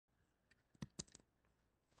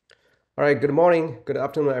All right, good morning, good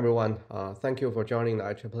afternoon, everyone. Thank you for joining the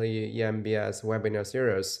IEEE EMBS webinar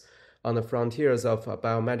series on the frontiers of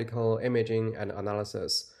biomedical imaging and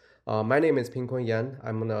analysis. My name is Pingkun Yan.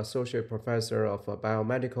 I'm an associate professor of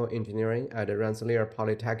biomedical engineering at the Rensselaer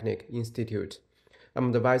Polytechnic Institute.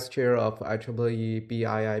 I'm the vice chair of IEEE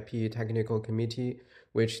BIP Technical Committee,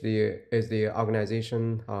 which is the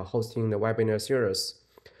organization hosting the webinar series.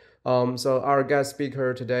 So our guest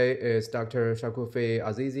speaker today is Dr. Shekoofeh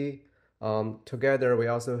Azizi. Together, we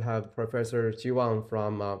also have Professor Jiwang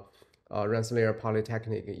from Rensselaer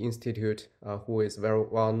Polytechnic Institute, who is very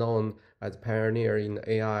well known as a pioneer in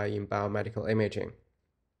AI in biomedical imaging.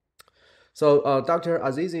 So Dr.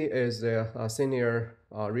 Azizi is a senior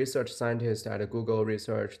research scientist at Google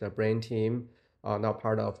Research, the brain team, now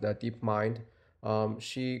part of the DeepMind.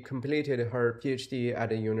 She completed her PhD at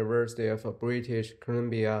the University of British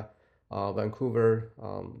Columbia, Vancouver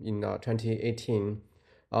in 2018.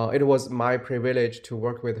 It was my privilege to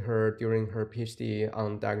work with her during her PhD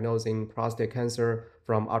on diagnosing prostate cancer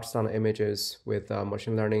from ultrasound images with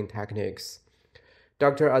machine learning techniques.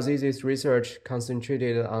 Dr. Azizi's research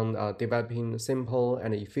concentrated on developing simple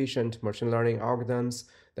and efficient machine learning algorithms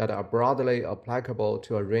that are broadly applicable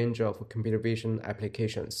to a range of computer vision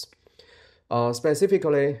applications.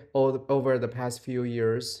 Specifically, over the past few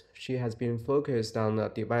years, she has been focused on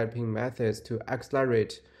developing methods to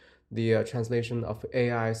accelerate the translation of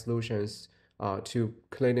AI solutions to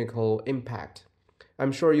clinical impact.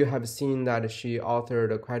 I'm sure you have seen that she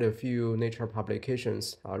authored quite a few Nature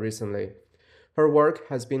publications recently. Her work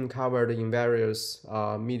has been covered in various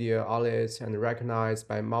media outlets and recognized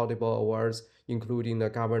by multiple awards, including the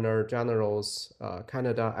Governor General's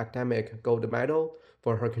Canada Academic Gold Medal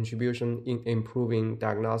for her contribution in improving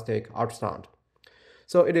diagnostic ultrasound.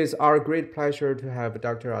 So it is our great pleasure to have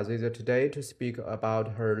Dr. Azizi today to speak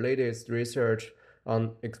about her latest research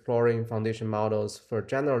on exploring foundation models for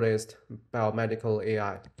generalist biomedical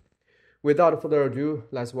AI. Without further ado,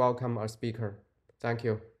 let's welcome our speaker. Thank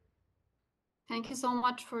you. Thank you so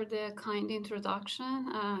much for the kind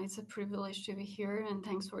introduction. It's a privilege to be here, and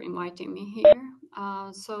thanks for inviting me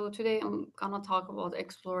here. So today I'm gonna talk about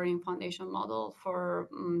exploring foundation model for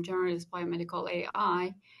generalist biomedical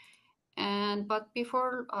AI. But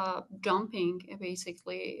before jumping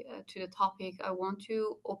basically to the topic, I want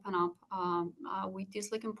to open up with this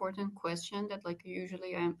important question that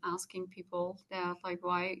usually I'm asking people, that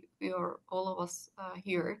why we are all of us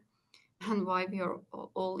here, and why we are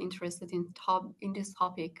all interested in this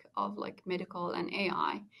topic of medical and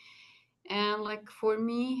AI. And for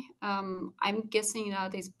me, I'm guessing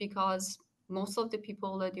that it's because most of the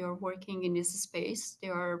people that are working in this space, they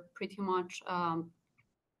are pretty much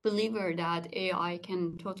believer that AI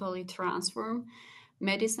can totally transform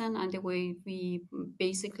medicine and the way we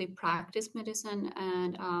basically practice medicine,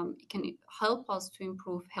 and it can help us to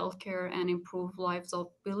improve healthcare and improve lives of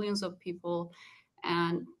billions of people,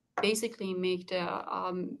 and basically make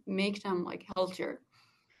them healthier.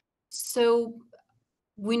 So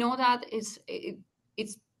we know that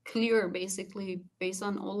it's clear, basically, based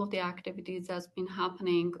on all of the activities that's been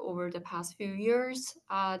happening over the past few years,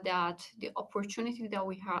 that the opportunity that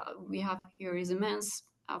we have here is immense.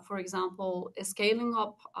 For example, scaling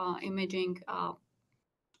up imaging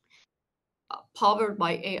powered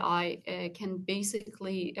by AI can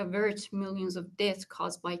basically avert millions of deaths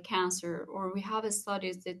caused by cancer. Or we have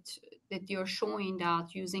studies that you're showing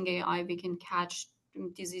that using AI we can catch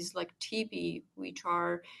diseases like TB, which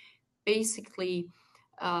are basically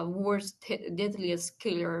worst deadliest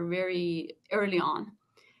killer very early on.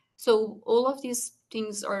 So all of these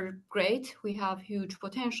things are great. We have huge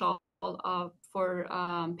potential for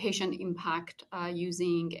patient impact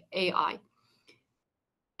using AI.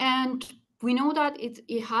 And we know that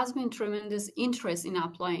it has been tremendous interest in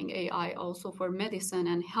applying AI also for medicine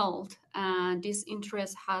and health. And this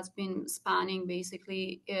interest has been spanning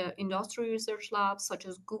basically industry research labs such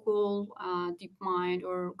as Google, DeepMind,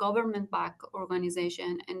 or government-backed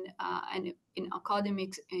organization and in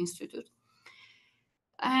academic institute.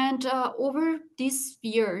 And over these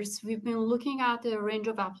years, we've been looking at a range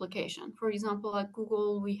of application. For example, at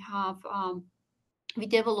Google, we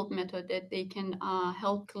develop method that they can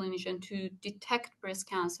help clinicians to detect breast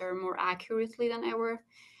cancer more accurately than ever,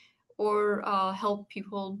 or help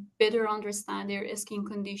people better understand their skin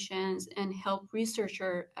conditions, and help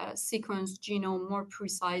researchers sequence genome more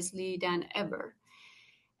precisely than ever.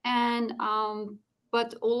 And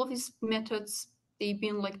but all of these methods, they've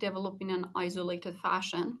been developed in an isolated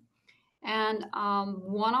fashion. And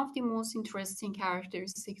one of the most interesting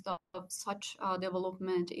characteristics of such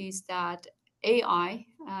development is that AI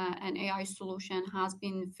and AI solution has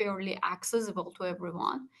been fairly accessible to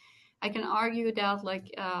everyone. I can argue that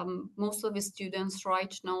like most of the students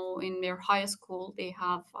right now in their high school, they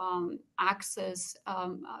have access,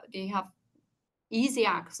 they have easy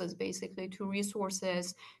access basically to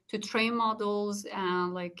resources to train models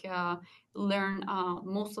and like learn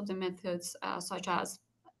most of the methods such as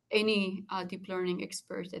any deep learning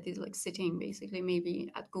expert that is like sitting basically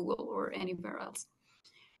maybe at Google or anywhere else.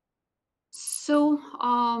 So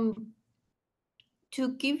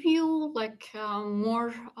to give you like a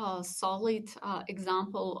more solid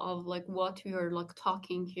example of like what we are like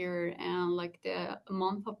talking here and like the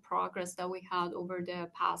amount of progress that we had over the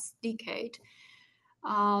past decade,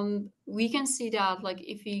 we can see that like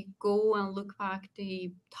if we go and look back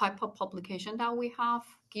the type of publication that we have,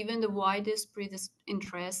 given the widest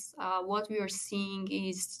interest, what we are seeing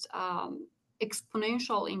is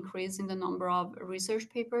exponential increase in the number of research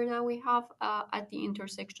papers that we have at the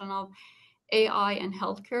intersection of AI and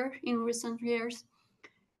healthcare in recent years.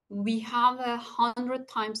 We have 100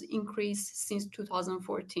 times increase since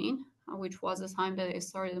 2014, which was the time that I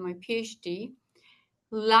started my PhD.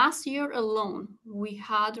 Last year alone, we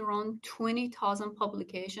had around 20,000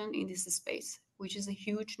 publications in this space, which is a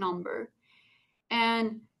huge number.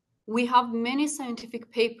 And we have many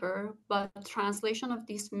scientific papers, but translation of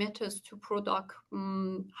these methods to product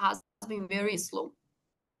has been very slow.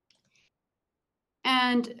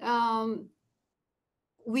 And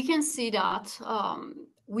we can see that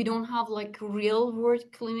we don't have like real world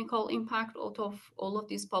clinical impact out of all of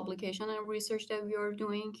this publication and research that we are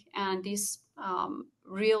doing. And this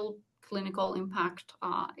real clinical impact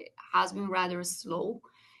has been rather slow.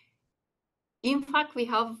 In fact, we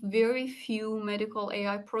have very few medical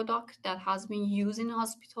AI products that has been used in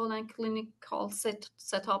hospital and clinical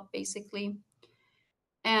setup basically.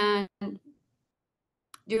 And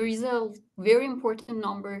there is a very important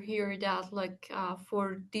number here that like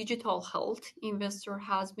for digital health, investor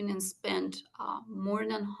has been spent more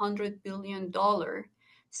than $100 billion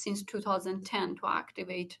since 2010 to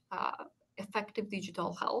activate effective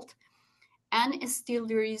digital health. And still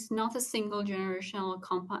there is not a single generational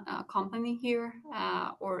company here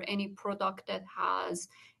or any product that has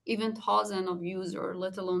even thousands of users,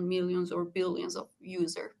 let alone millions or billions of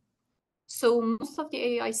users. So most of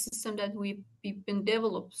the AI system that we've been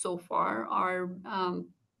developed so far are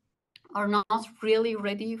not really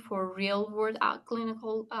ready for real world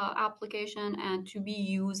clinical application and to be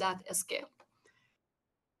used at a scale.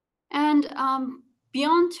 And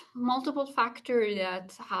beyond multiple factors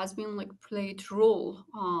that has been like played role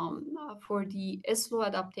for the slow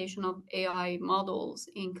adaptation of AI models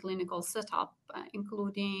in clinical setup,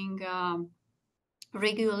 including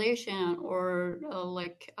regulation or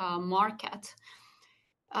market.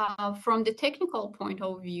 From the technical point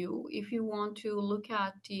of view, if you want to look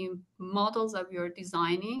at the models that we are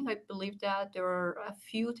designing, I believe that there are a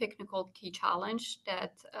few technical key challenges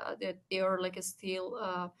that they are like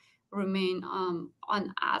still remain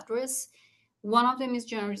unaddressed. One of them is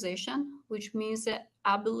generalization, which means the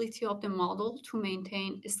ability of the model to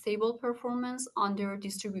maintain a stable performance under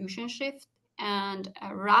distribution shift and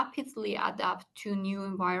rapidly adapt to new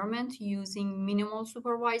environment using minimal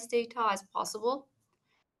supervised data as possible.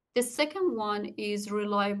 The second one is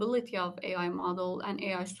reliability of AI model and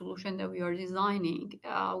AI solution that we are designing,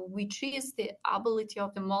 which is the ability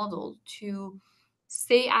of the model to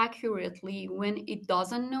say accurately when it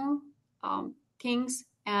doesn't know things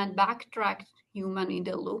and backtrack human in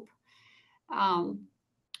the loop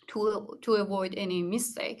to avoid any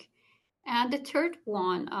mistake. And the third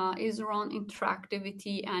one is around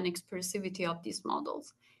interactivity and expressivity of these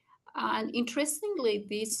models. And interestingly,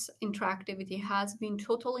 this interactivity has been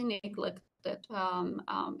totally neglected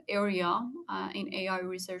area in AI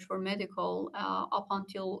research for medical up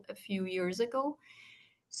until a few years ago.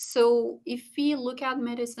 So if we look at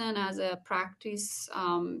medicine as a practice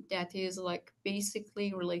that is like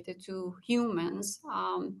basically related to humans,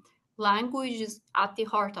 language is at the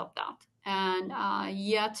heart of that. And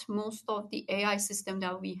yet most of the AI system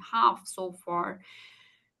that we have so far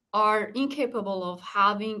are incapable of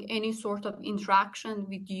having any sort of interaction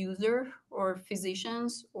with user or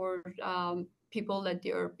physicians or people that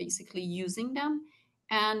they are basically using them.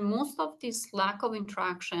 And most of this lack of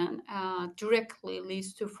interaction directly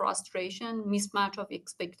leads to frustration, mismatch of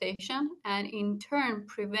expectation, and in turn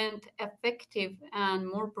prevent effective and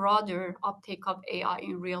more broader uptake of AI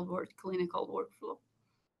in real world clinical workflow.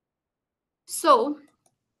 So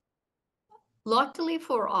luckily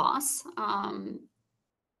for us,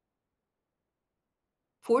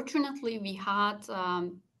 fortunately, we had,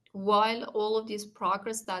 while all of this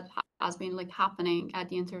progress that has been like happening at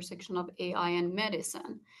the intersection of AI and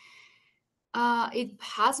medicine, It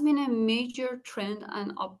has been a major trend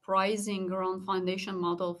and uprising around foundation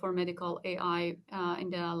model for medical AI in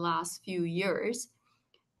the last few years.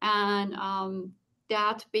 And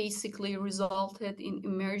that basically resulted in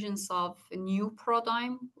emergence of a new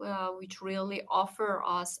paradigm, which really offer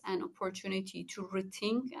us an opportunity to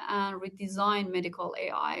rethink and redesign medical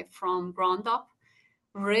AI from ground up,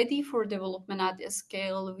 ready for development at a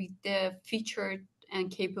scale with the feature and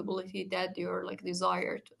capability that you're like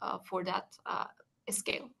desired for that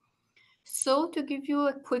scale. So to give you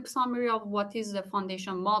a quick summary of what is the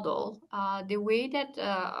foundation model, the way that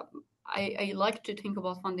I like to think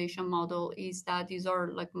about foundation model is that these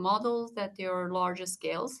are like models that they are larger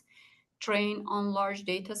scales, trained on large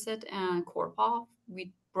data set and corpora with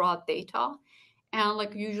broad data, and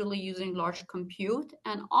like usually using large compute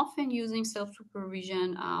and often using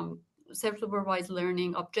self-supervised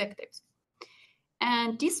learning objectives.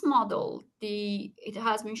 And this model, it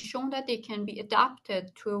has been shown that they can be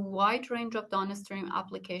adapted to a wide range of downstream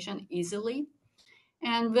application easily.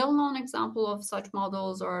 And well-known example of such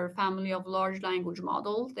models are family of large language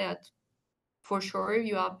models that for sure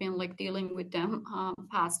you have been like dealing with them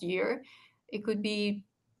past year. It could be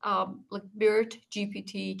like BERT,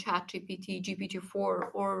 GPT, ChatGPT, GPT-4,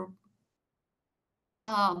 or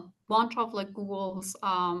bunch of like Google's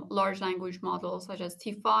large language models such as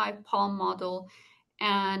T5, Palm model,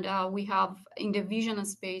 and we have in the vision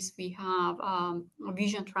space we have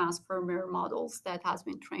vision transformer models that has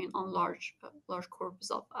been trained on large corpus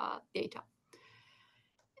of data.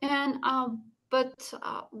 And but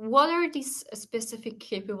what are these specific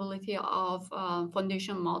capability of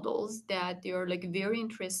foundation models that they are like very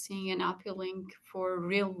interesting and appealing for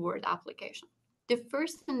real world application? The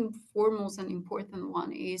first and foremost and important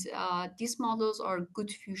one is these models are good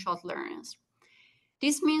few shot learners.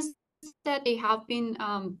 This means that they have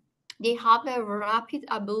a rapid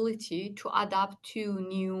ability to adapt to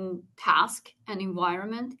new task and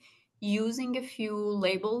environment using a few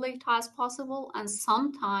labeled data as possible, and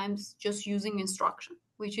sometimes just using instruction,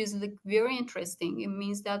 which is like very interesting. It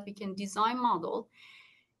means that we can design model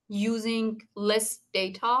using less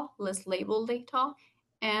data, less labeled data,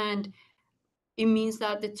 and it means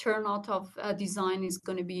that the turnout of design is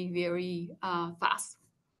going to be very fast.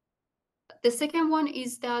 The second one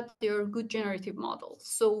is that they're good generative models.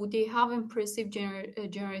 So they have impressive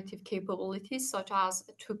generative capabilities, such as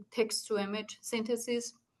text to image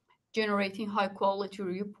synthesis, generating high quality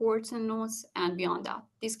reports and notes, and beyond that.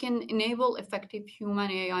 This can enable effective human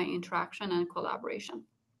AI interaction and collaboration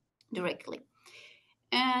directly.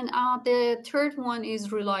 And the third one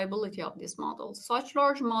is reliability of this model. Such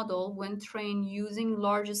large model, when trained using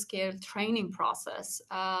large scale training process,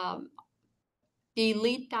 they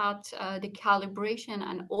lead that the calibration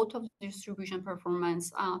and auto distribution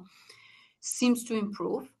performance seems to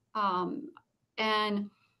improve. And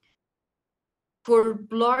for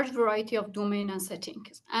large variety of domain and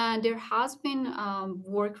settings. And there has been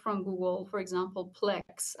work from Google, for example,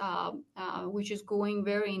 Plex, which is going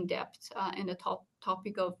very in depth in the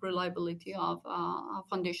topic of reliability of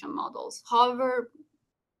foundation models. However,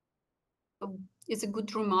 it's a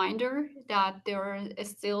good reminder that there is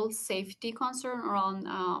still safety concern around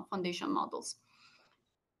foundation models.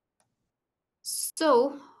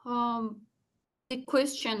 So the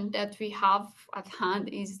question that we have at hand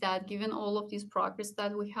is that given all of this progress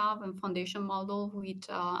that we have in foundation model with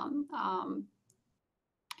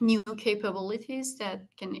new capabilities that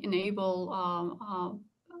can enable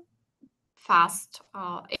fast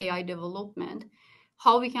AI development,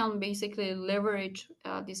 how we can basically leverage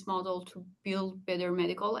this model to build better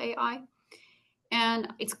medical AI.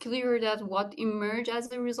 And it's clear that what emerged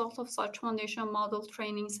as a result of such foundation model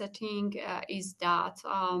training setting is that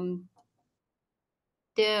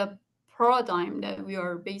the paradigm that we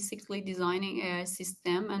are basically designing AI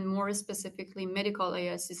system, and more specifically medical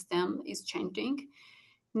AI system, is changing.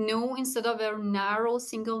 No, instead of a narrow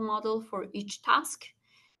single model for each task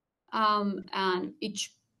and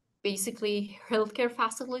each basically healthcare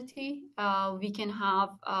facility, we can have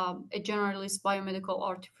a generalist biomedical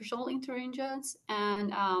artificial intelligence,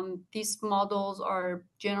 and these models are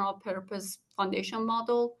general purpose foundation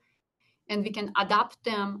model, and we can adapt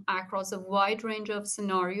them across a wide range of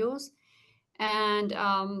scenarios, and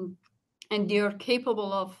they are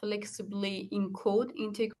capable of flexibly encode,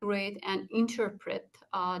 integrate, and interpret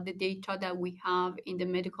the data that we have in the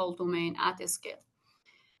medical domain at a scale.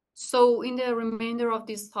 So in the remainder of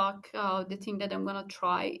this talk, the thing that I'm going to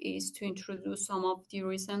try is to introduce some of the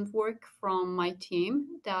recent work from my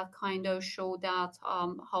team that kind of show that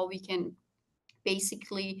how we can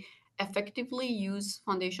basically effectively use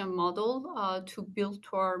foundation model to build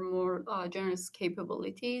to our more generous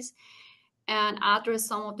capabilities. and address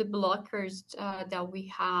some of the blockers that we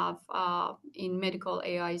have in medical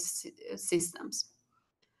AI systems.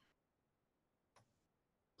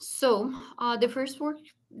 So the first work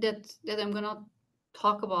that I'm going to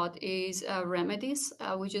talk about is remedies,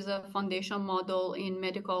 which is a foundation model in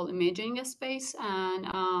medical imaging space.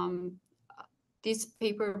 And this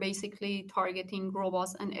paper basically targeting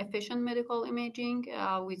robust and efficient medical imaging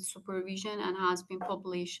with supervision, and has been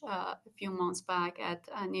published a few months back at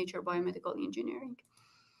Nature Biomedical Engineering.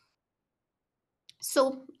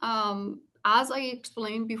 So as I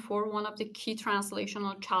explained before, one of the key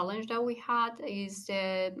translational challenge that we had is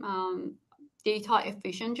the data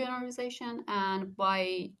efficient generalization. And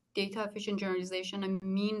by data efficient generalization, I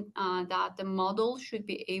mean that the model should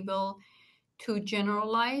be able to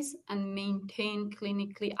generalize and maintain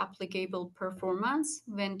clinically applicable performance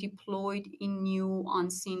when deployed in new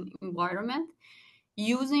unseen environment,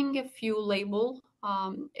 using a few label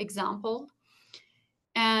example.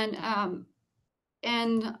 And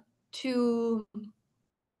to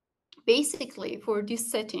basically, for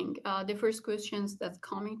this setting, the first questions that's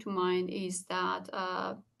coming to mind is that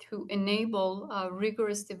to enable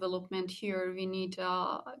rigorous development here, we need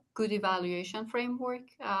a good evaluation framework.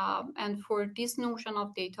 And for this notion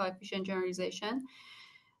of data efficient generalization,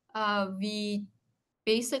 we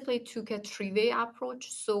basically took a three-way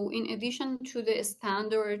approach. So in addition to the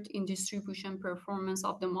standard in distribution performance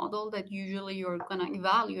of the model that usually you're going to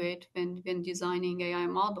evaluate when designing AI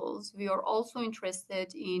models, we are also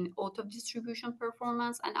interested in out of distribution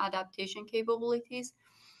performance and adaptation capabilities.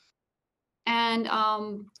 And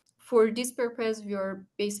for this purpose, we are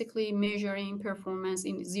basically measuring performance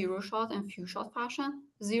in zero-shot and few-shot fashion.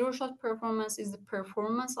 Zero-shot performance is the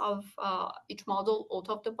performance of each model out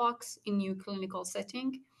of the box in new clinical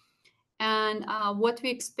setting. And what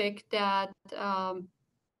we expect that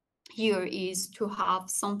here is to have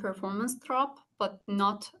some performance drop, but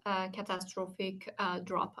not a catastrophic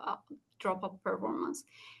drop of performance.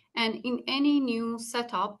 And in any new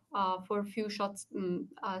setup for few shots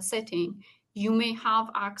setting, you may have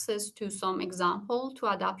access to some example to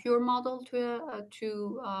adapt your model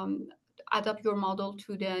adapt your model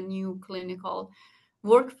to the new clinical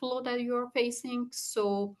workflow that you're facing.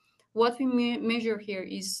 So what we measure here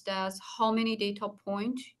is that how many data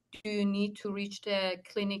points do you need to reach the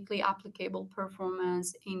clinically applicable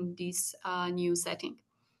performance in this new setting.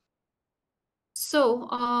 So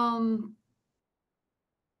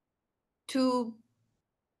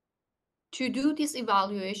to do this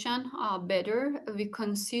evaluation better, we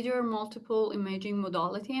consider multiple imaging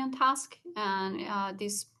modality and task, and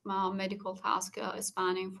this medical task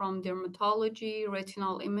spanning from dermatology,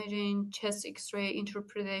 retinal imaging, chest X-ray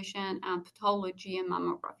interpretation, and pathology and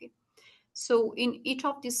mammography. So in each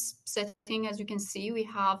of these settings, as you can see, we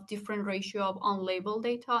have different ratio of unlabeled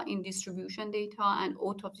data in distribution data and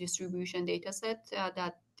out of distribution data set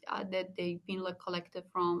that they've been collected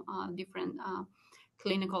from different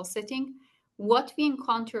clinical setting. What we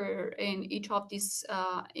encounter in each of these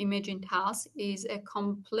imaging tasks is a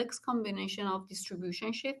complex combination of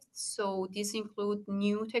distribution shifts. So this includes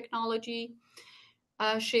new technology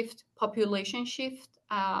shift, population shift,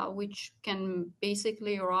 which can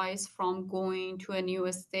basically arise from going to a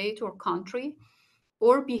new state or country,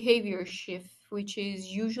 or behavior shift, which is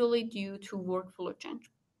usually due to workflow change.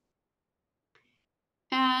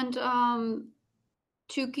 And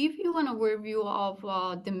to give you an overview of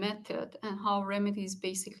the method and how Remedies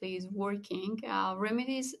basically is working,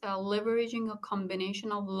 Remedies leveraging a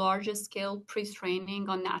combination of large-scale pre-training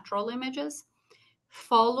on natural images,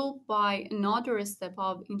 followed by another step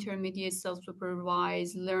of intermediate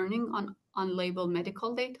self-supervised learning on unlabeled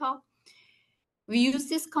medical data. We use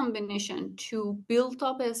this combination to build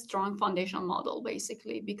up a strong foundation model,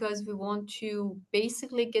 basically, because we want to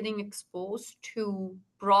basically getting exposed to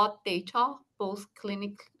broad data, both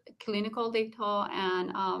clinical data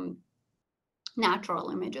and natural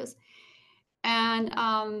images.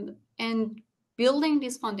 And building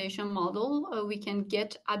this foundation model, we can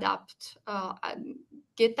get that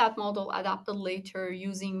model adapted later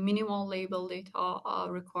using minimal label data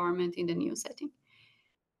requirement in the new setting.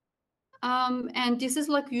 And this is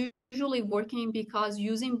usually working because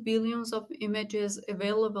using billions of images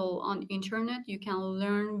available on internet, you can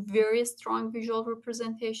learn very strong visual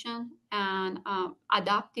representation and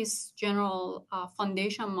adapt these general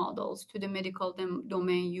foundation models to the medical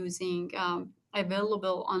domain using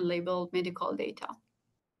available unlabeled medical data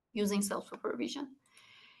using self-supervision.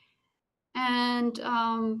 And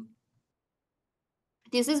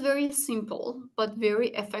this is very simple but very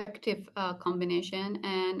effective combination,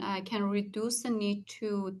 and can reduce the need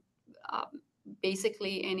to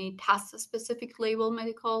basically any task-specific label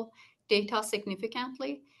medical data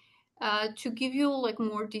significantly. To give you like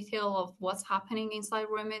more detail of what's happening inside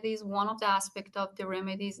remedies, one of the aspects of the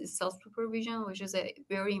remedies is self-supervision, which is a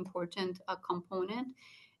very important component.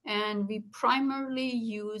 And we primarily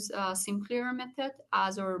use a simpler method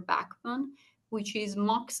as our backbone, which is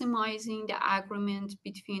maximizing the agreement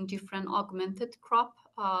between different augmented crop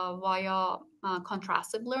via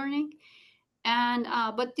contrastive learning. And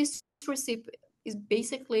but this recipe is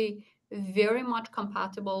basically very much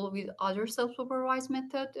compatible with other self-supervised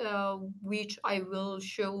method, which I will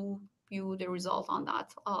show you the result on that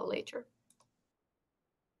later.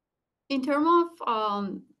 In terms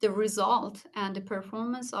of the result and the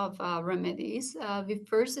performance of remedies, we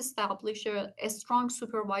first establish a strong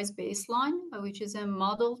supervised baseline, which is a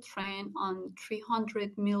model trained on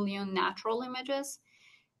 300 million natural images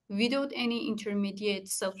without any intermediate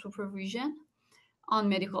self-supervision on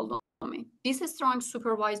medical domain. This strong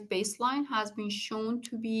supervised baseline has been shown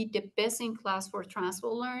to be the best in class for transfer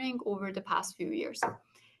learning over the past few years.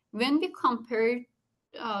 When we compare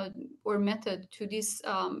our method to this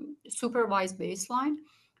supervised baseline,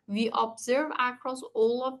 we observe across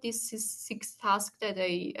all of these six tasks that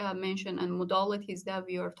I mentioned and modalities that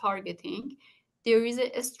we are targeting, there is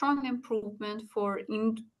a strong improvement for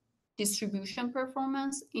distribution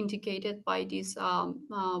performance indicated by this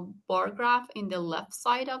bar graph in the left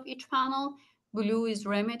side of each panel. Blue is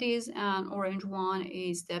remedies and orange one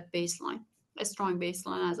is the baseline, a strong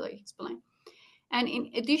baseline as I explained. And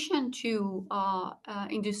in addition to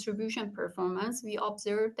in distribution performance, we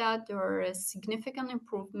observed that there are a significant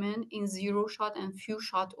improvement in zero shot and few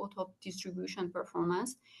shot auto distribution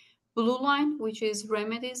performance. Blue line, which is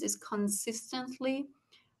remedies, is consistently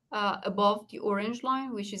above the orange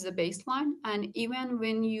line, which is a baseline. And even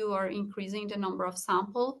when you are increasing the number of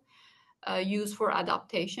sample used for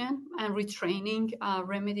adaptation and retraining,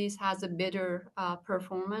 remedies has a better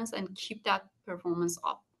performance and keep that performance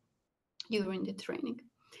up during the training.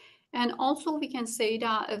 And also we can say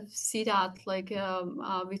that see that like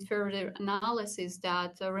with further analysis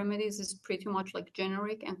that remedies is pretty much like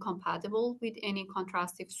generic and compatible with any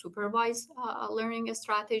contrastive supervised learning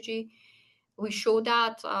strategy. We show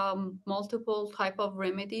that multiple type of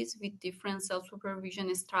remedies with different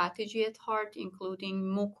self-supervision strategy at heart, including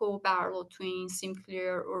MOCO, Barlow Twin,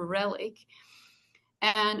 Simclear, or Relic.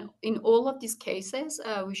 And in all of these cases,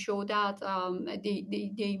 we show that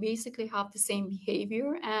they basically have the same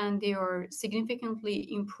behavior and they are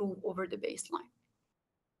significantly improved over the baseline.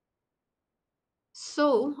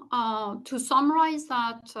 So to summarize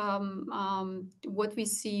that, what we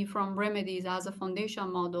see from remedies as a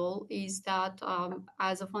foundation model is that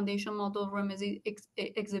as a foundation model, remedies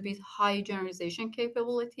exhibit high generalization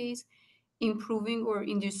capabilities, improving or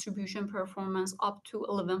in distribution performance up to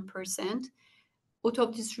 11%.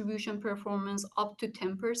 Auto distribution performance up to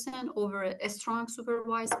 10% over a strong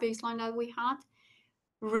supervised baseline that we had.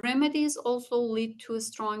 Remedies also lead to a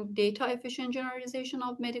strong data efficient generalization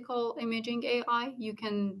of medical imaging AI. You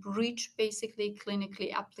can reach basically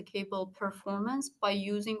clinically applicable performance by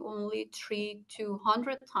using only 3 to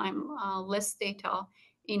 100 times less data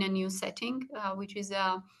in a new setting, which is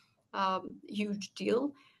a huge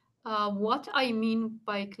deal. What I mean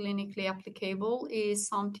by clinically applicable is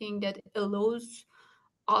something that allows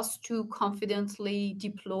us to confidently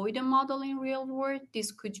deploy the model in real world.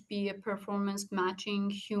 This could be a performance matching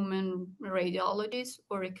human radiologist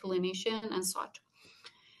or a clinician and such.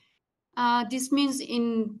 This means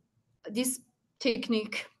in this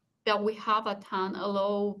technique that we have at hand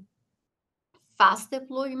allow fast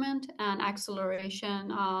deployment and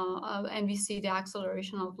acceleration, and we see the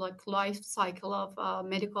acceleration of like life cycle of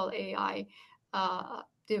medical AI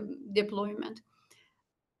deployment.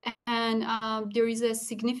 And there is a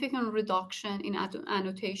significant reduction in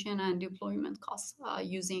annotation and deployment costs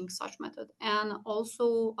using such method. And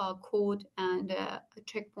also code and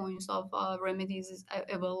checkpoints of remedies is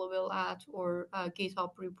available at or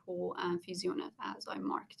GitHub repo and Physionet as I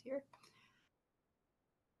marked here.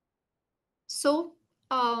 So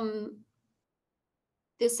the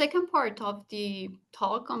second part of the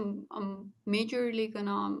talk, I'm majorly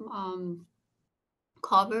gonna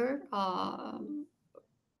cover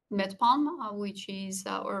MedPalm, which is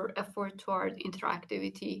our effort toward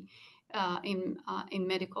interactivity in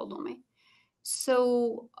medical domain.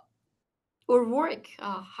 So our work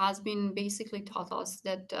has been basically taught us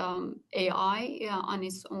that AI on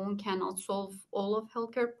its own cannot solve all of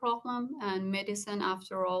healthcare problem, and medicine,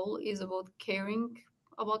 after all, is about caring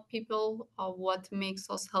about people. What makes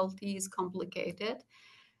us healthy is complicated,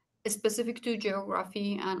 specific to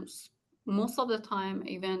geography and most of the time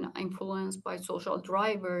even influenced by social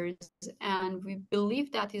drivers. And we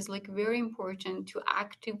believe that is like very important to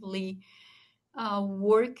actively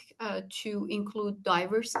work to include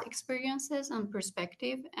diverse experiences and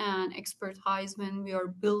perspective and expertise when we are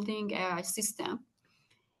building AI system.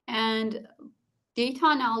 And data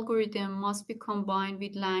and algorithm must be combined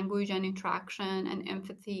with language and interaction and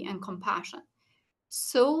empathy and compassion.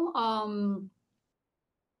 So um,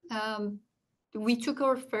 we took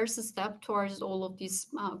our first step towards all of these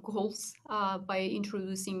goals by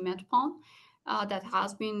introducing MedPalm that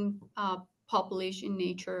has been published in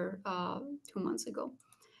Nature 2 months ago.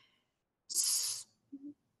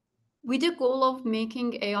 With the goal of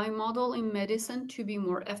making AI model in medicine to be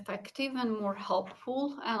more effective and more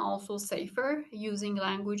helpful and also safer using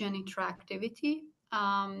language and interactivity,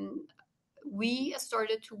 we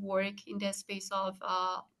started to work in the space of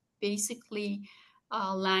basically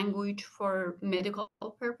language for medical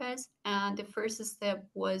purpose. And the first step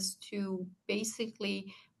was to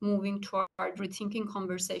basically moving toward rethinking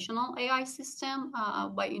conversational AI system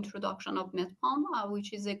by introduction of MedPalm,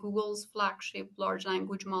 which is a Google's flagship large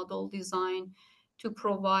language model designed to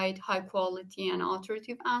provide high quality and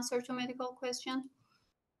authoritative answer to medical questions.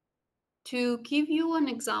 To give you an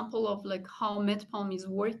example of like how MedPalm is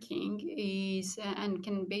working is and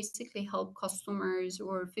can basically help customers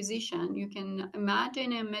or physician, you can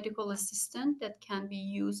imagine a medical assistant that can be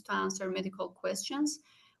used to answer medical questions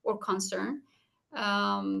or concern,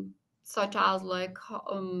 such as like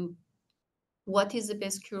what is the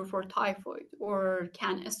best cure for typhoid, or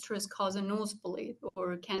can stress cause a nosebleed,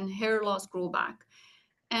 or can hair loss grow back,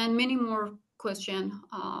 and many more questions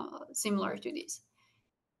similar to this.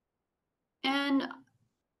 And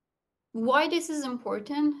why this is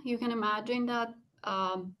important, you can imagine that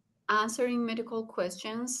answering medical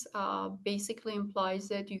questions basically implies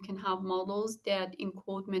that you can have models that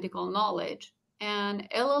encode medical knowledge. And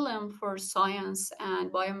LLM for science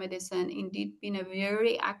and biomedicine indeed been a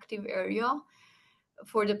very active area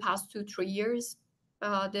for the past 2-3 years.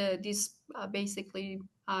 This basically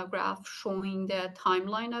graph showing the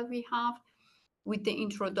timeline that we have with the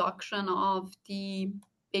introduction of the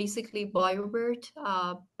basically BioBert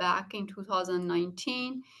back in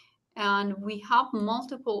 2019. And we have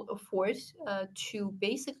multiple efforts to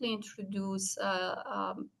basically introduce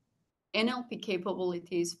NLP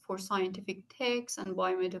capabilities for scientific texts and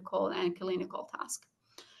biomedical and clinical tasks.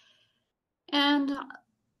 And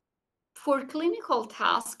for clinical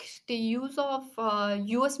tasks, the use of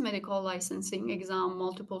US medical licensing exam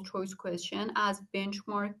multiple choice question as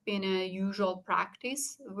benchmark been a usual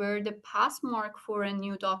practice, where the pass mark for a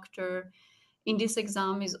new doctor in this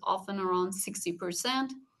exam is often around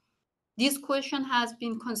 60%. This question has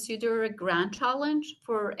been considered a grand challenge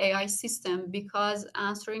for AI system because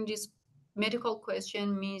answering this medical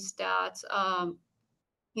question means that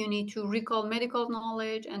you need to recall medical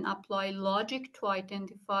knowledge and apply logic to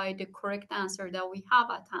identify the correct answer that we have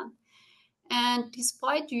at hand. And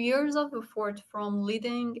despite years of effort from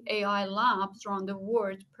leading AI labs around the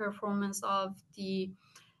world, performance of the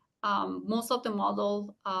most of the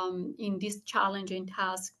model in this challenging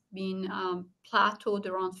task been plateaued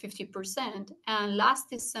around 50%. And last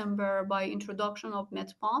December, by introduction of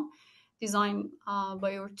MedPalm, designed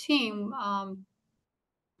by our team,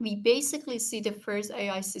 we basically see the first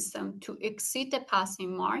AI system to exceed the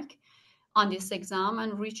passing mark on this exam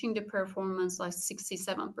and reaching the performance like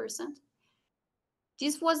 67%.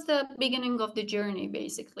 This was the beginning of the journey,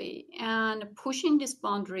 basically, and pushing this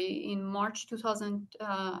boundary in March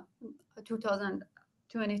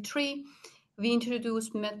 2023, we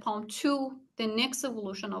introduced MedPalm 2, the next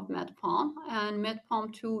evolution of MedPalm. And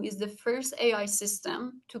MedPalm 2 is the first AI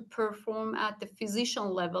system to perform at the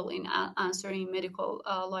physician level in answering medical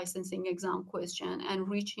licensing exam question and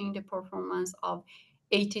reaching the performance of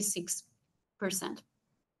 86%.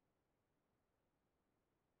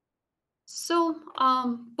 So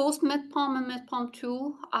both MedPalm and MedPalm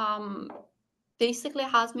 2 basically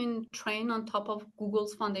has been trained on top of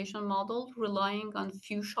Google's foundation model, relying on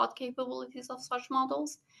few shot capabilities of such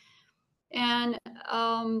models. And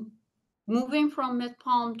moving from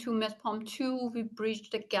MedPalm to MedPalm 2, we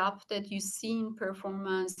bridged the gap that you see in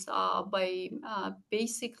performance by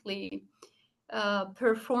basically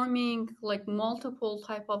performing like multiple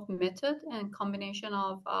type of method and combination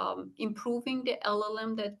of improving the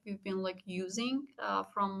LLM that we've been like using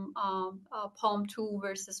from Palm 2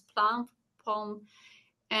 versus Palm.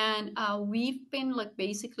 And we've been like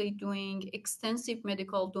basically doing extensive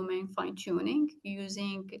medical domain fine tuning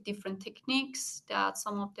using different techniques that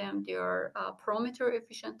some of them they are parameter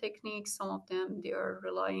efficient techniques, some of them they are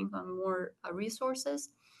relying on more resources.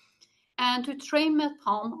 And to train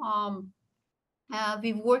MedPalm,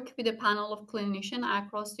 we worked with a panel of clinicians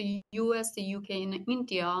across the US, the UK, and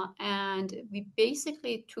India, and we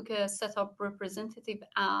basically took a set of representative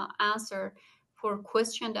answer for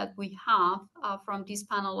question that we have from this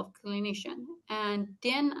panel of clinicians, and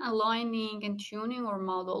then aligning and tuning our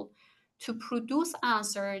model to produce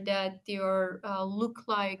answer that they are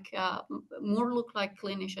more look like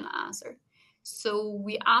clinician answer. So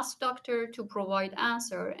we asked doctor to provide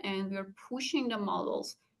answer, and we're pushing the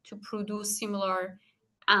models to produce similar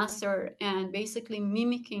answer and basically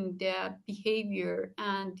mimicking the behavior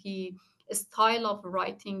and the style of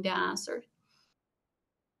writing the answer.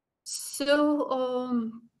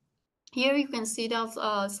 So here you can see that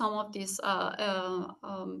some of these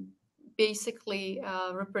basically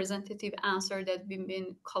representative answer that we've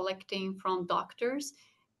been collecting from doctors.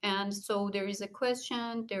 And so there is a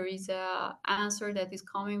question, there is a answer that is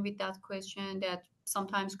coming with that question that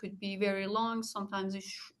sometimes could be very long, sometimes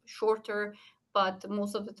it's shorter, but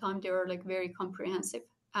most of the time they are like very comprehensive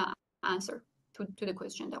answer to the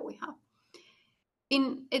question that we have.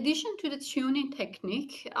 In addition to the tuning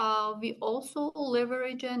technique, we also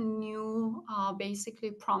leverage a new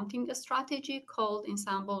basically prompting strategy called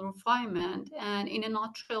ensemble refinement. And in a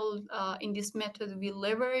nutshell, in this method, we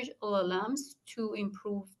leverage LLMs to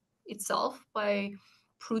improve itself by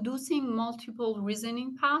producing multiple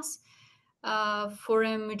reasoning paths for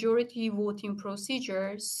a majority voting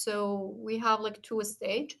procedure. So we have like two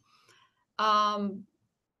stages.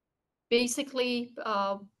 Basically,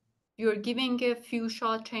 you're giving a few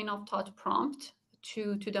short chain of thought prompt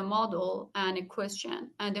to the model and a question,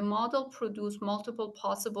 and the model produce multiple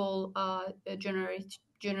possible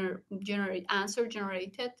answer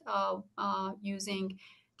generated using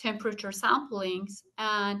temperature samplings.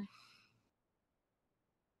 And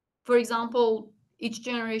for example, each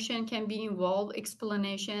generation can be involved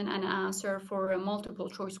explanation and answer for a multiple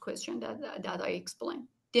choice question that I explained.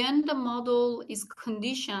 Then the model is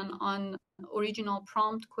conditioned on original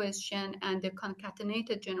prompt question and the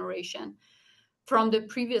concatenated generation from the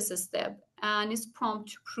previous step, and is prompt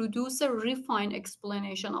to produce a refined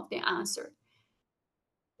explanation of the answer.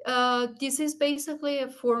 This is basically a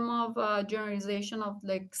form of generalization of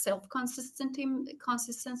like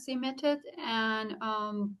consistency method,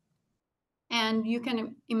 and you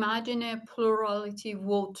can imagine a plurality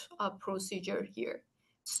vote procedure here.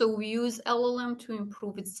 So we use LLM to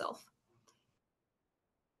improve itself.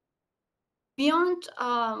 Beyond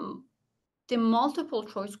the multiple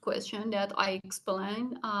choice question that I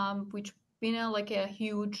explained, which been like a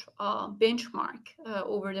huge benchmark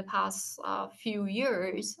over the past few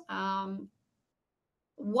years,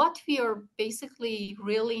 what we are basically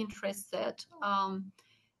really interested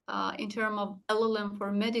in terms of LLM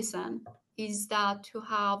for medicine is that to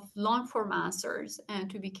have long form answers and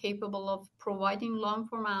to be capable of providing long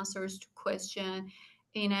form answers to question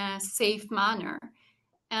in a safe manner.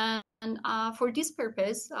 And for this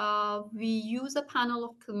purpose, we use a panel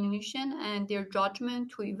of clinicians and their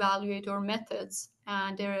judgment to evaluate our methods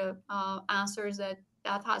and their answers that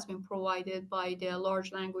has been provided by the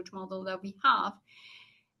large language model that we have.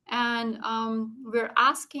 And we're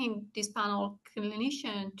asking this panel of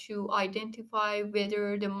clinicians to identify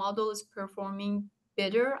whether the model is performing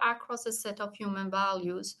better across a set of human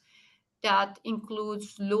values that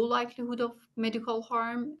includes low likelihood of medical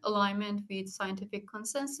harm, alignment with scientific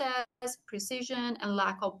consensus, precision, and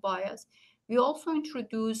lack of bias. We also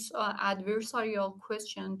introduce adversarial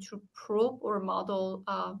questions to probe or model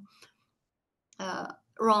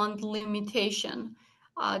around limitation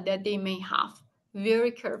that they may have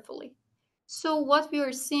very carefully. So what we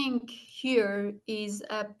are seeing here is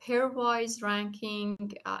a pairwise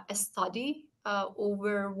ranking study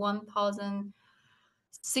over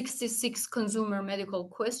 1,066 consumer medical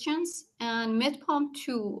questions, and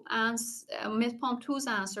MedPalm2's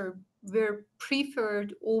answer were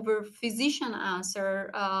preferred over physician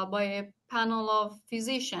answer by a panel of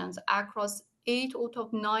physicians across 8 out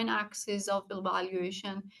of 9 axes of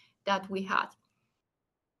evaluation that we had.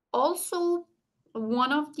 Also,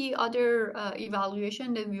 one of the other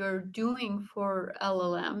evaluation that we are doing for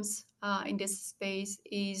LLMs in this space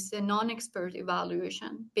is a non-expert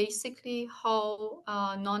evaluation. Basically, how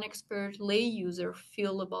non-expert lay user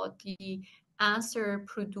feel about the answer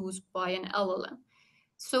produced by an LLM.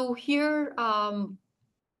 So here, a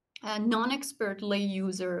non-expert lay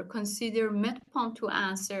user consider MedPalm2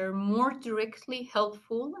 answer more directly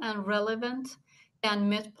helpful and relevant than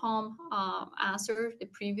MedPalm answer, the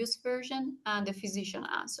previous version, and the physician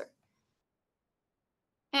answer.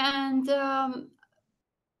 And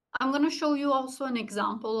I'm going to show you also an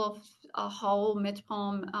example of how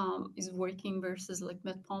MedPalm is working versus like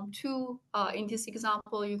MedPalm 2. In this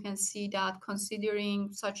example, you can see that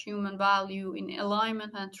considering such human value in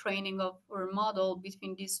alignment and training of our model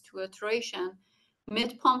between these two iterations,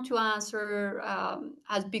 MedPalm 2 answer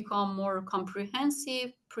has become more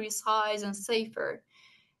comprehensive, precise, and safer,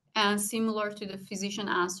 and similar to the physician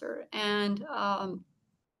answer. And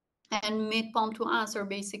mid-palm to answer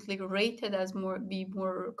basically rated as more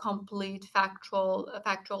complete,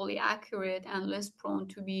 factually accurate, and less prone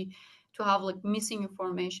to have like missing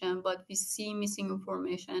information. But we see missing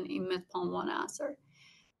information in mid-palm one answer.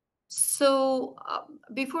 So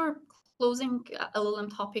before closing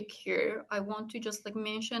LLM topic here, I want to just like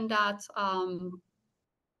mention that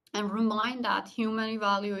and remind that human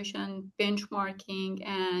evaluation, benchmarking,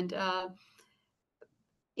 and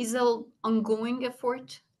is an ongoing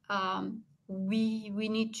effort. We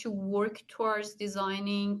need to work towards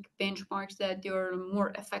designing benchmarks that are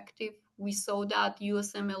more effective. We saw that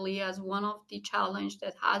USMLE as one of the challenges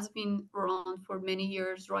that has been around for many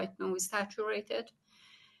years right now is saturated.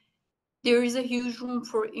 There is a huge room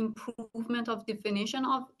for improvement of definition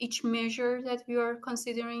of each measure that we are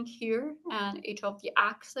considering here and each of the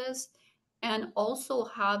axes, and also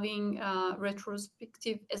having a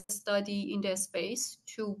retrospective study in the space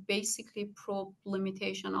to basically probe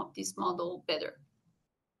limitation of this model better.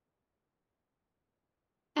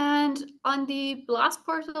 And on the last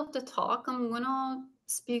part of the talk, I'm gonna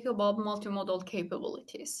speak about multimodal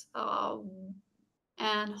capabilities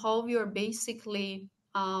and how we are basically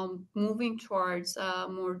moving towards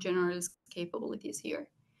more generalist capabilities here.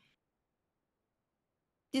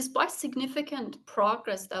 Despite significant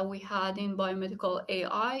progress that we had in biomedical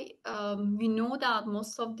AI, we know that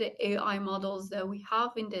most of the AI models that we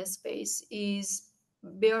have in this space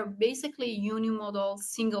they are basically unimodal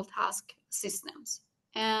single task systems.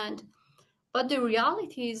 But the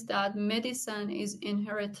reality is that medicine is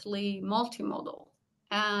inherently multimodal,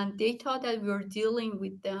 and data that we're dealing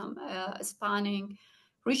with them spanning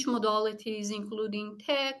rich modalities, including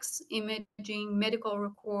text, imaging, medical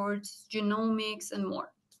records, genomics, and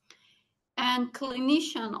more. And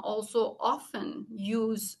clinicians also often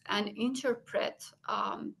use and interpret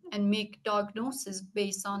and make diagnoses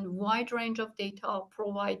based on a wide range of data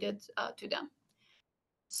provided to them.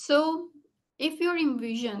 So if you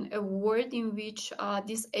envision a world in which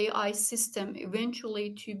this AI system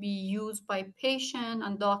eventually to be used by patients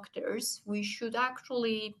and doctors, we should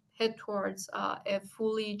actually head towards a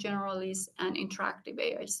fully generalist and interactive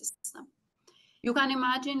AI system. You can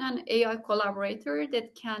imagine an AI collaborator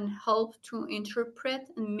that can help to interpret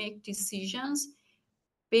and make decisions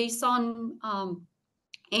based on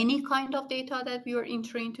any kind of data that we are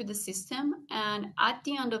entering into the system, and at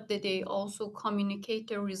the end of the day also communicate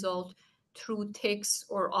the result through text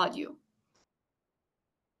or audio.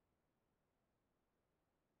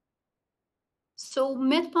 So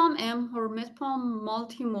MedPalm-M or MedPalm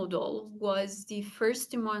multimodal was the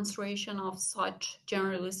first demonstration of such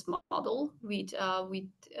generalist model with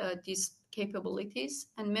these capabilities.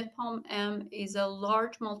 And MedPalm-M is a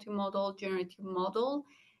large multimodal generative model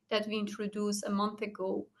that we introduced a month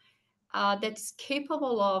ago that is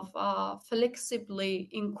capable of flexibly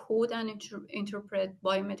encode and interpret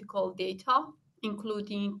biomedical data,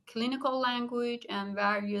 including clinical language and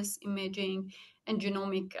various imaging and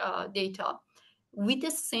genomic data, with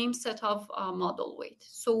the same set of model weight.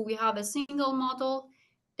 So we have a single model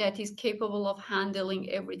that is capable of handling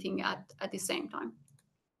everything at the same time.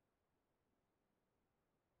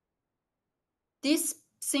 This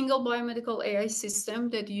single biomedical AI system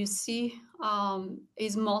that you see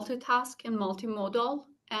is multitask and multimodal,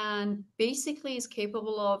 and basically is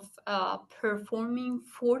capable of performing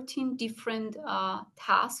 14 different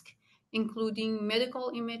tasks, including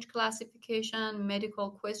medical image classification, medical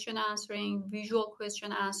question answering, visual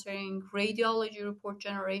question answering, radiology report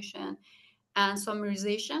generation, and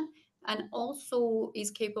summarization, and also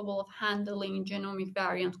is capable of handling genomic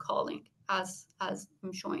variant calling, as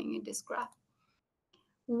I'm showing in this graph.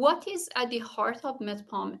 What is at the heart of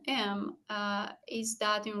MedPalm-M is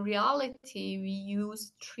that in reality we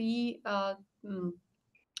use three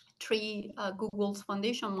Google's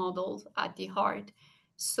foundation models at the heart.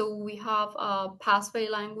 So we have a pathway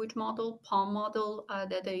language model, PALM model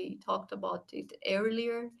that I talked about it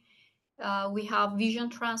earlier. We have vision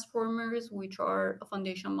transformers, which are a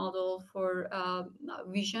foundation model for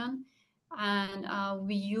vision, and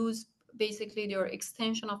we use basically their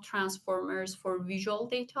extension of transformers for visual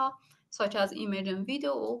data, such as image and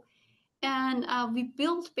video. And we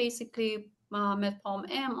built basically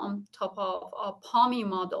MedPalm-M on top of a PALMI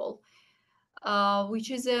model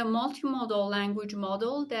which is a multimodal language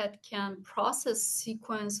model that can process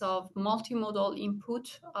sequence of multimodal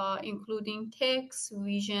input, including text,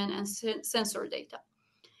 vision, and sensor data.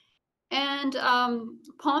 And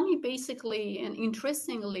PAMI basically and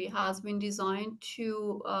interestingly has been designed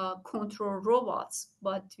to control robots,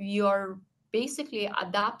 but we are basically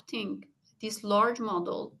adapting this large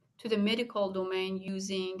model to the medical domain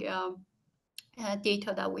using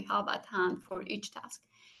data that we have at hand for each task.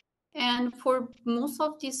 And for most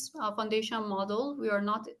of this foundation model, we are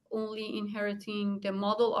not only inheriting the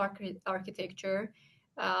model architecture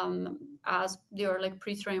as they are like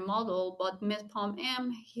pre-trained model, but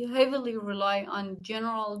MedPalm-M heavily rely on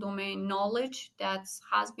general domain knowledge that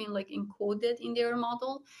has been like encoded in their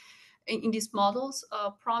model, in these models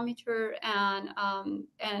parameter,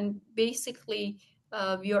 and basically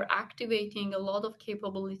we are activating a lot of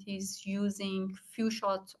capabilities using few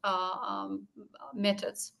shot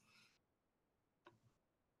methods.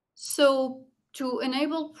 So to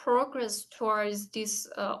enable progress towards this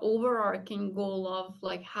overarching goal of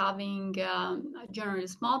like having a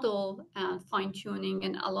generalist model and fine-tuning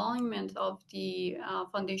and alignment of the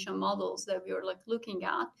foundation models that we are like looking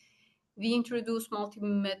at, we introduced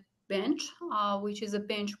multi-med bench, which is a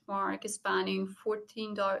benchmark spanning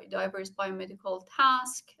 14 diverse biomedical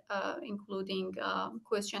tasks, including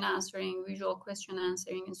question answering, visual question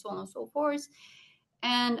answering, and so on and so forth.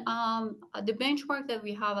 And the benchmark that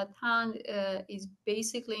we have at hand is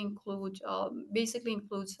basically includes 1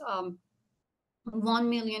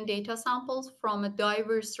 million data samples from a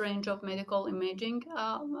diverse range of medical imaging,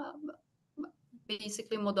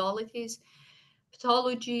 basically modalities,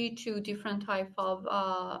 pathology to different type of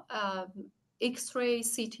X-ray,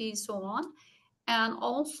 CT, so on, and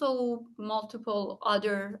also multiple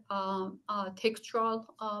other textual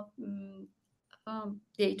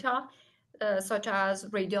data. Such as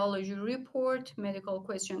radiology report, medical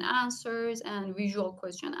question answers, and visual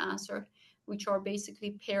question answer, which are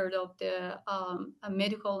basically paired of the a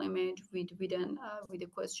medical image with a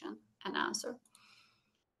question and answer.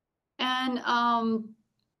 And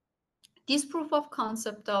this proof of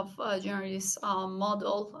concept of generalist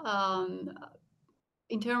model,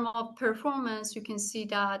 in terms of performance, you can see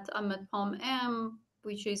that MedPalm-M,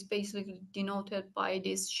 which is basically denoted by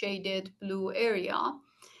this shaded blue area,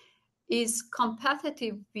 is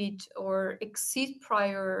competitive with or exceed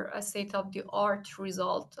prior state-of-the-art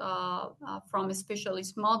result from a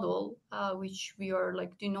specialist model, which we are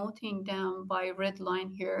like denoting them by red line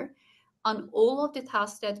here, on all of the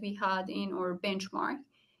tasks that we had in our benchmark.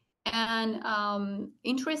 And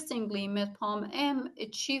interestingly, MedPalm-M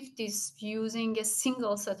achieved this using a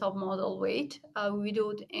single set of model weight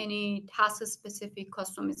without any task-specific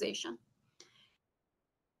customization.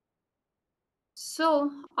 So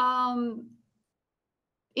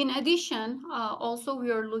in addition, also we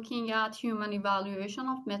are looking at human evaluation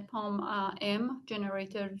of MedPalm-M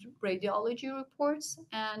generated radiology reports,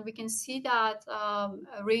 and we can see that a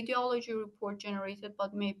radiology report generated by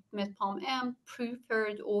MedPalm-M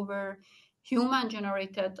preferred over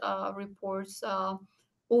human-generated reports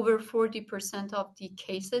over 40% of the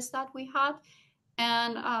cases that we had.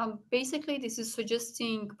 And basically, this is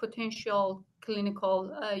suggesting potential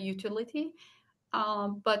clinical utility.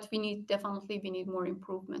 But we need more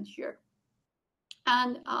improvement here.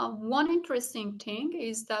 And one interesting thing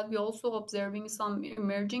is that we're also observing some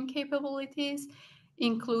emerging capabilities,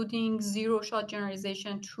 including zero-shot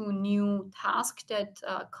generalization to new tasks, that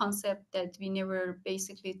concept that we never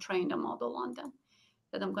basically trained a model on them,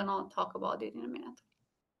 that I'm gonna talk about it in a minute.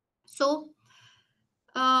 So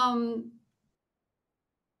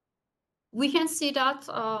we can see that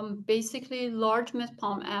basically large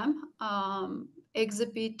MedPalm-M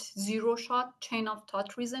exhibit zero-shot chain of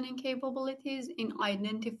thought reasoning capabilities in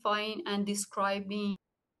identifying and describing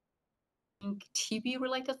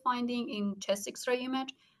TB-related finding in chest X-ray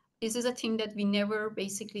image. This is a thing that we never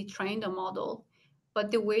basically trained a model,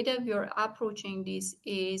 but the way that we are approaching this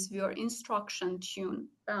is we are instruction tuned.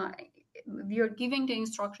 We are giving the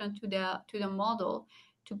instruction to the model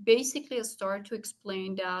to basically start to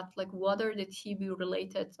explain that, like, what are the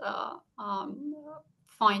TB-related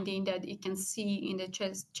finding that it can see in the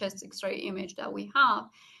chest X-ray image that we have.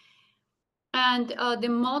 And the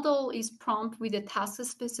model is prompt with a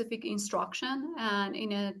task-specific instruction and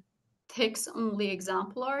in a text-only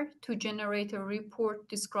exemplar to generate a report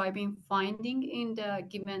describing finding in the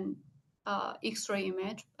given X-ray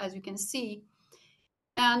image, as you can see.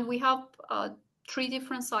 And we have 3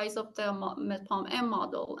 different sizes of the MedPalm-M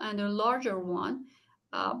model, and a larger one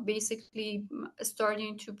basically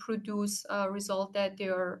starting to produce a result that they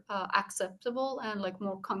are acceptable and like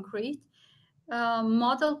more concrete.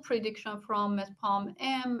 model prediction from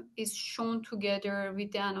MedPalm-M is shown together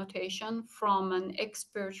with the annotation from an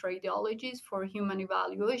expert radiologist for human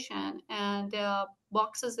evaluation. And the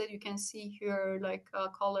boxes that you can see here, like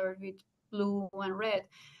colored with blue and red,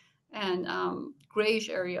 and grayish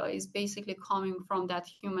area is basically coming from that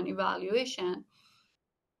human evaluation.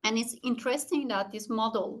 And it's interesting that this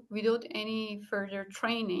model, without any further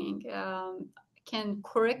training, can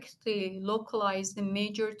correctly localize the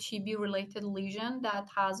major TB-related lesion that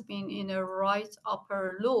has been in the right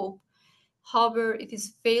upper lobe. However, it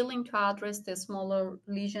is failing to address the smaller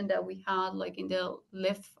lesion that we had, like in the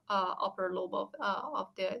left upper lobe of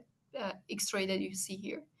the X-ray that you see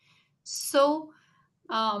here. So,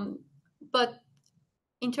 but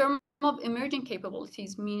in terms of emerging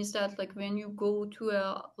capabilities, means that like when you go to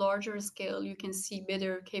a larger scale, you can see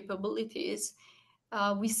better capabilities.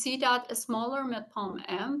 We see that a smaller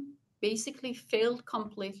MedPalm-M basically failed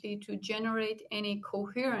completely to generate any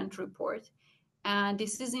coherent report. And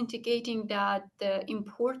this is indicating that the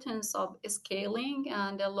importance of scaling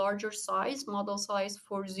and a larger size, model size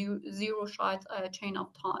for zero-shot chain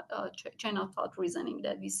of thought reasoning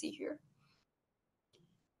that we see here.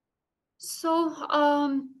 So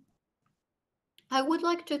I would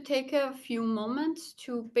like to take a few moments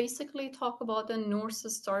to basically talk about the North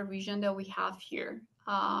Star vision that we have here,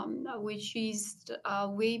 which is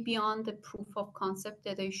way beyond the proof of concept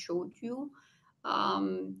that I showed you,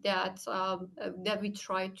 that we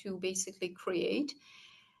try to basically create.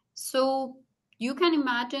 So you can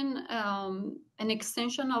imagine an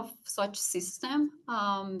extension of such system,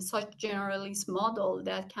 such generalist model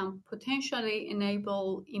that can potentially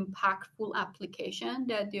enable impactful application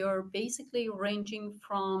that they are basically ranging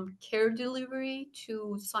from care delivery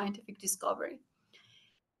to scientific discovery.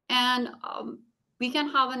 And we can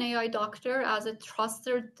have an AI doctor as a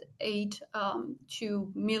trusted aid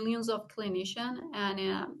to millions of clinicians and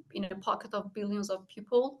in a pocket of billions of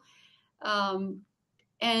people.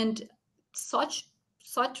 And such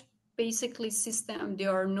basically system, they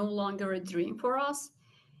are no longer a dream for us.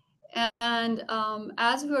 And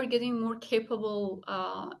as we are getting more capable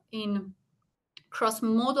in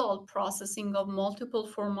cross-modal processing of multiple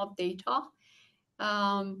form of data,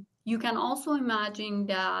 you can also imagine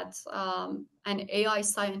that an AI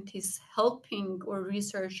scientist helping or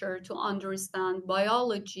researcher to understand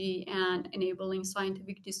biology and enabling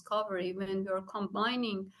scientific discovery when we are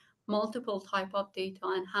combining multiple type of data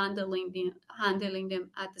and handling them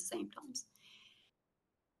at the same times.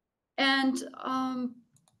 And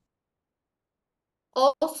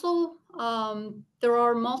also, there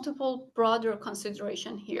are multiple broader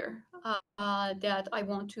consideration here that I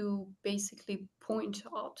want to basically point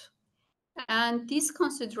out. And this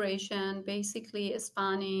consideration basically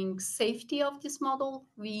spanning safety of this model.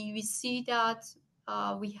 We see that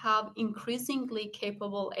we have increasingly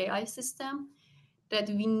capable AI system that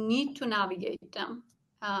we need to navigate them.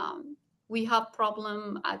 We have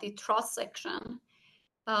problem at the trust section.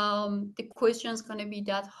 The question is going to be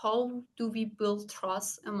that how do we build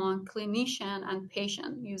trust among clinician and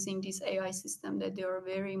patient using this AI system that they are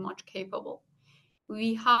very much capable.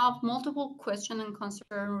 We have multiple questions and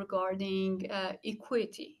concerns regarding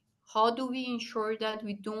equity. How do we ensure that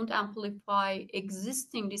we don't amplify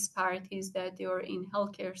existing disparities that they are in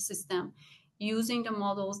healthcare system using the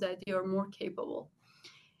models that they are more capable?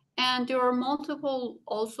 And there are multiple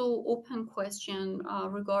also open questions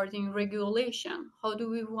regarding regulation. How do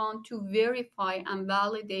we want to verify and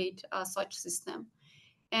validate such system?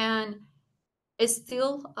 And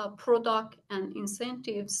still, product and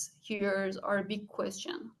incentives here are a big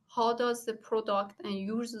question. How does the product and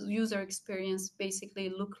user experience basically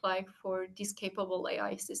look like for this capable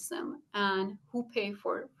AI system, and who pay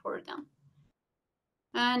for them?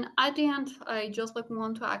 And at the end, I just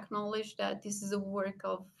want to acknowledge that this is a work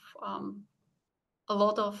of a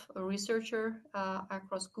lot of researchers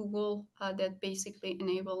across Google that basically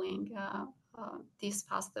enabling this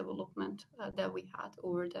fast development that we had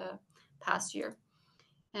over the past year.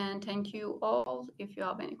 And thank you all. If you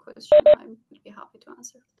have any questions, I would be happy to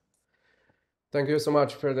answer. Thank you so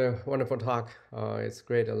much for the wonderful talk. It's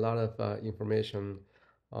great, a lot of information.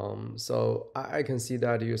 So I can see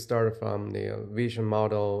that you start from the vision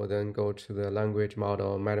model, then go to the language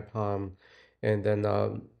model, MedPalm, and then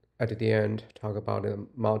at the end talk about the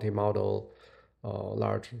multi-model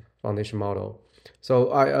large foundation model.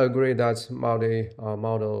 So I agree that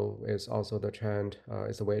multi-model is also the trend,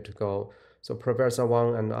 is the way to go. So Professor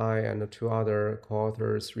Wang and I and the two other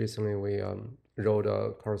co-authors recently we wrote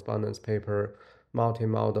a correspondence paper,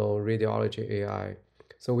 multi-model radiology AI.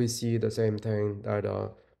 So we see the same thing that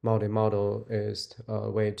multimodal is a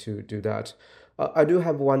way to do that. I do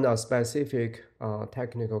have one specific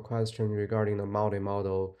technical question regarding the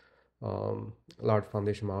multimodal large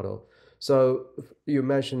foundation model. So you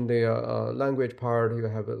mentioned the language part, you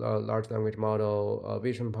have a large language model,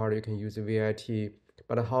 vision part, you can use the VIT,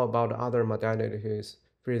 but how about other modalities?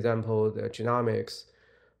 For example, the genomics,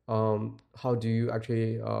 how do you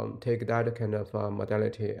actually take that kind of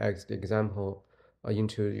modality as the example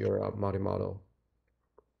into your multimodal?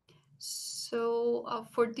 So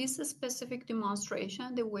for this specific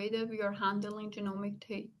demonstration, the way that we are handling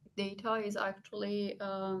genomic data is actually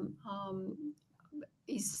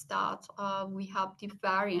is that we have the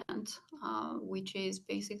variant, which is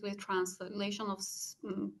basically translation of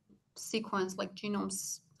sequence, like genome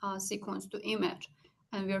sequence to image,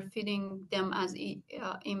 and we are feeding them as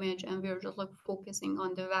image, and we are just like focusing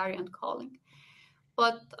on the variant calling.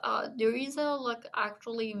 But there is a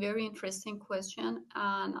actually very interesting question,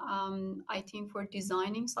 and I think for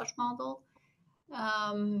designing such model,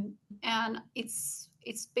 and it's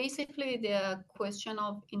basically the question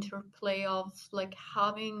of interplay of like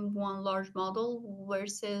having one large model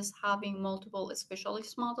versus having multiple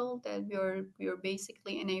specialist model that we are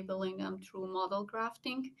basically enabling them through model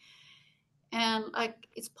grafting. And like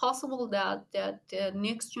it's possible that the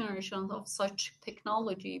next generation of such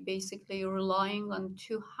technology basically relying on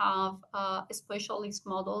to have specialist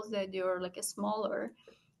models that they are like a smaller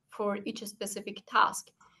for each specific task.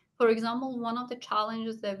 For example, one of the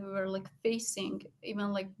challenges that we were like facing,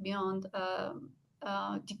 even like beyond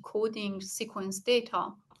decoding sequence data,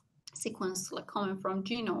 sequence like coming from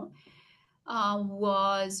genome,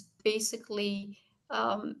 was basically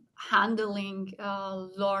handling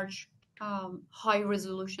large high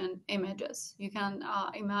resolution images. You can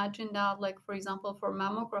imagine that, like for example, for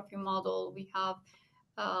mammography model, we have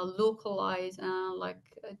localized and like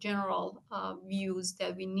general views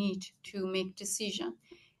that we need to make decision,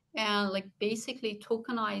 and like basically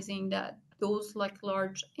tokenizing that those like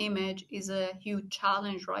large image is a huge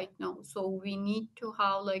challenge right now. So we need to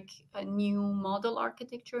have like a new model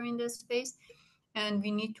architecture in this space, and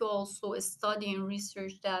we need to also study and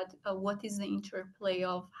research that what is the interplay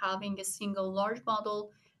of having a single large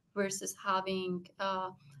model versus having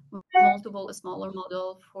multiple smaller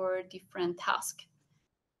model for different tasks.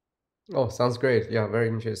 Oh, sounds great. Yeah, very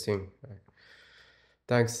interesting.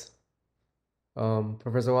 Thanks.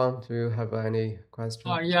 Professor Wang, do you have any question?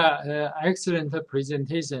 Excellent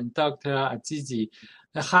presentation, Dr. Azizi.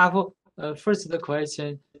 I have first the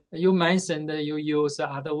question. You mentioned you use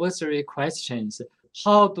adversary questions.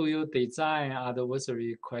 How do you design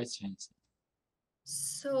adversary questions?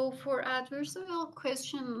 So for adversarial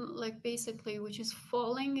question, like basically, which is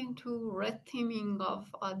falling into red teaming of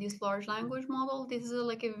this large language model, this is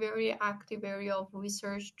like a very active area of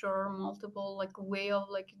research. There are multiple like way of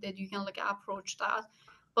like that you can like approach that.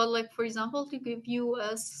 But like for example, to give you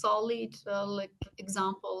a solid like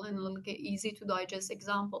example and like an easy to digest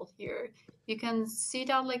example here, you can see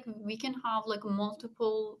that like we can have like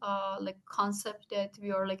multiple like concept that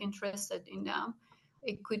we are like interested in them.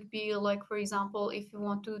 It could be like, for example, if you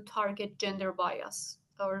want to target gender bias,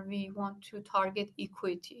 or we want to target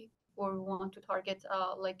equity, or we want to target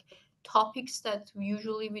like topics that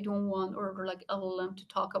usually we don't want or like LLM to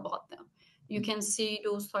talk about them. You can see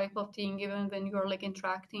those type of thing even when you're like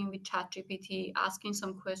interacting with ChatGPT, asking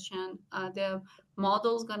some question. The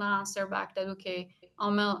model's gonna answer back that, okay,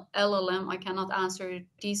 I'm a LLM, I cannot answer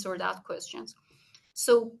these or that questions.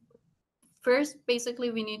 So first, basically,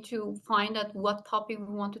 we need to find out what topic we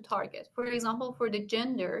want to target. For example, for the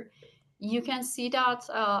gender, you can see that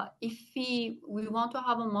if we want to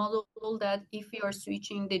have a model that if we are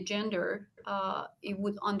switching the gender, it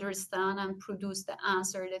would understand and produce the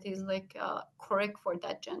answer that is like correct for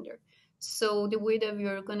that gender. So the way that we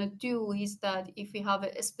are going to do is that if we have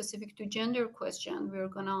a specific to gender question, we're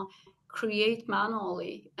going to create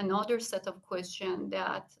manually another set of question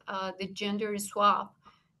that the gender swap,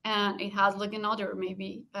 and it has like another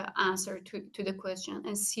maybe answer to the question,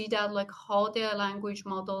 and see that like how the language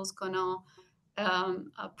model is gonna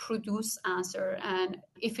produce answer, and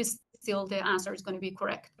if it's still the answer is going to be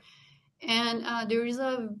correct. And there is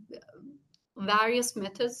a various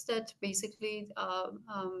methods that basically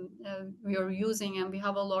we are using, and we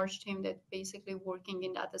have a large team that basically working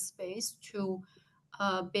in that space to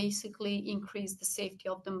basically increase the safety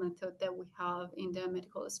of the method that we have in the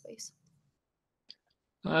medical space.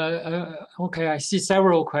 Okay, I see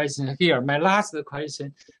several questions here. My last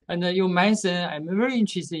question, and you mentioned I'm very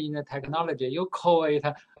interested in the technology. You call it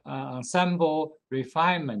sample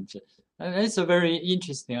refinement. And it's very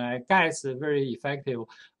interesting. I guess very effective.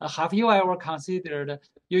 Have you ever considered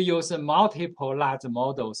you use multiple large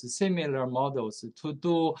models, similar models, to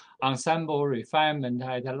do ensemble refinement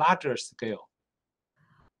at a larger scale?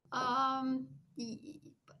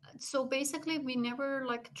 So basically, we never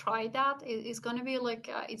like tried that. It's going to be like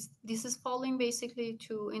this is falling basically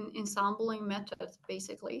to ensembling methods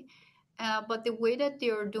basically. But the way that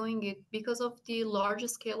they are doing it, because of the large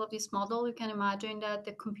scale of this model, you can imagine that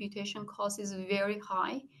the computation cost is very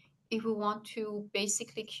high if we want to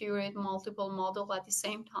basically curate multiple models at the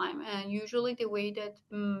same time. And usually the way that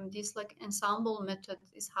this like ensemble method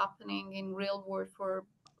is happening in real world for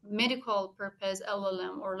medical purpose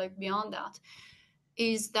LLM or like beyond that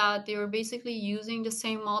is that they're basically using the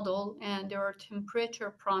same model, and there are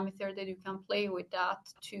temperature parameters that you can play with that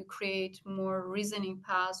to create more reasoning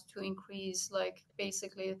paths to increase like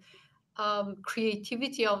basically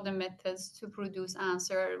creativity of the methods to produce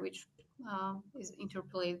answer, which is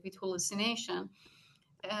interpolated with hallucination.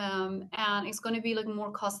 And it's going to be like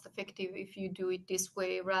more cost effective if you do it this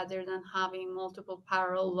way rather than having multiple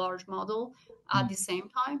parallel large model at the same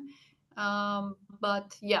time.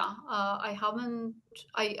 But yeah,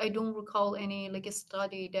 I don't recall any like a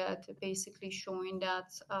study that basically showing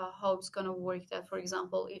that how it's going to work. That, for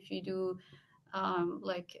example, if you do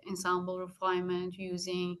like ensemble refinement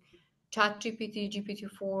using ChatGPT,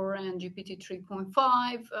 GPT-4, and GPT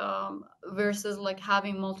 3.5 versus like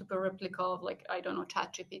having multiple replica of like I don't know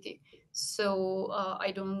ChatGPT. So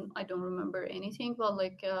I don't remember anything, but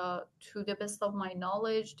like to the best of my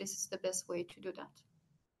knowledge, this is the best way to do that.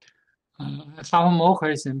 I have more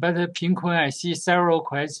questions, but Ping-Kun, I see several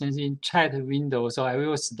questions in chat window, so I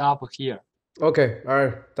will stop here. Okay, all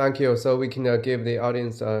right, thank you. So we can give the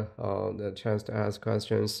audience the chance to ask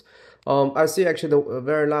questions. I see actually the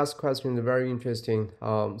very last question is very interesting.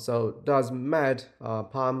 So does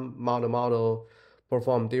Palm model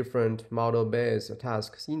perform different model-based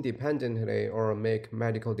tasks independently or make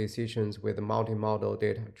medical decisions with multi-model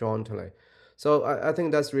data jointly? So I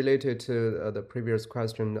think that's related to the previous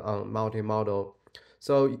question on multi-model.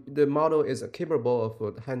 So the model is capable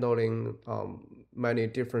of handling many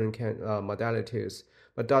different modalities,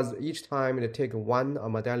 but does each time it take one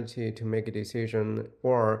modality to make a decision,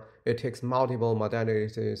 or it takes multiple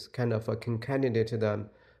modalities kind of concatenate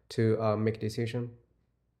them to make a decision?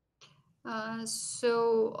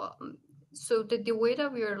 So the way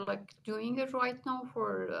that we are like doing it right now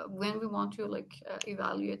for when we want to like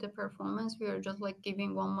evaluate the performance, we are just like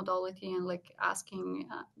giving one modality and like asking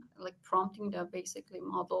like prompting the basically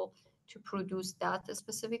model to produce that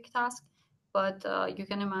specific task. But you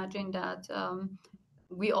can imagine that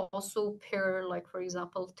we also pair like, for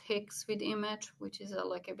example, text with image, which is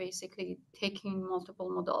like a basically taking multiple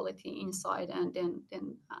modality inside and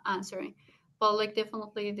then answering. But like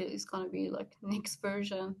definitely there is going to be like next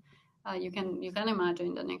version. You can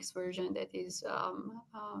imagine the next version that is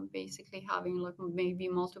basically having like maybe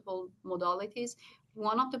multiple modalities.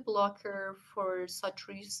 One of the blocker for such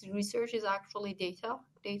research is actually data.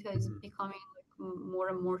 Data is becoming like more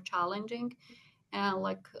and more challenging. And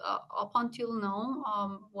like up until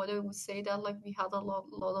now, what I would say that like we had a lot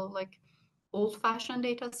of like old-fashioned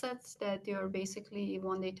data sets that they are basically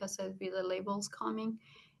one data set with the labels coming,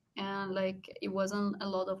 and like it wasn't a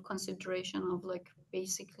lot of consideration of like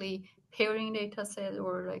basically pairing data set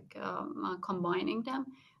or like combining them.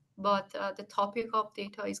 But the topic of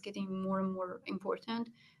data is getting more and more important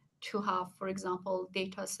to have, for example,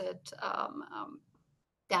 data set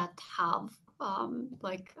that have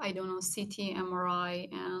like I don't know CT, MRI,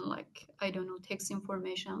 and like I don't know text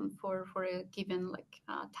information for a given like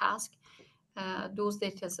task. Those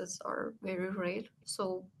data sets are very rare,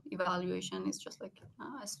 so evaluation is just like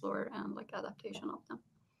slower and like adaptation of them.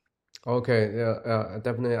 Okay, yeah, I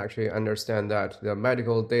definitely actually understand that the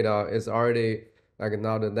medical data is already like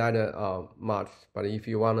not that much, but if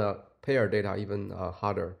you wanna pair data, even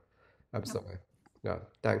harder. Absolutely. Yeah,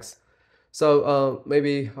 thanks. So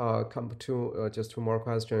maybe come to just two more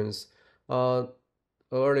questions.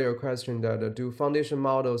 Earlier question that do foundation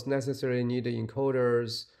models necessarily need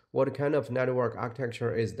encoders? What kind of network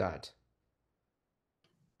architecture is that?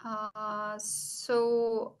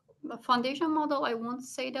 So a foundation model, I won't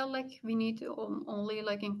say that like we need only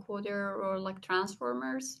like encoder or like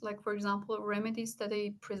transformers. Like for example, remedies that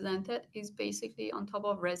they presented is basically on top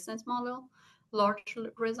of resonance model, large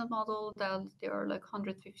resonance model that they are like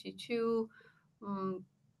 152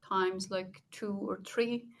 times like 2 or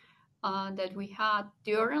 3 that we had.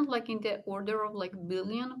 They aren't like in the order of like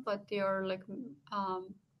billion, but they are like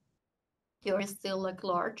they are still like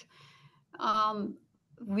large.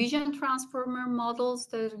 vision transformer models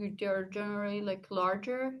that they're generally like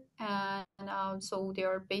larger, and so they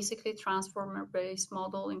are basically transformer-based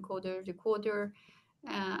model, encoder, decoder,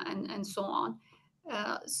 and so on.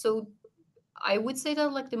 So I would say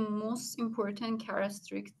that like the most important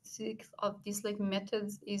characteristics of these like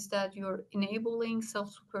methods is that you're enabling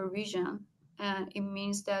self-supervision, and it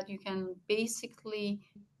means that you can basically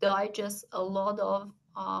digest a lot of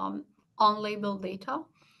unlabeled data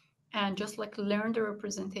and just like learn the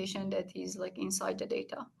representation that is like inside the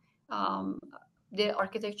data. The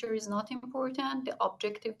architecture is not important. The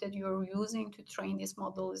objective that you're using to train this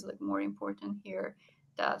model is like more important here.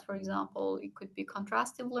 That, for example, it could be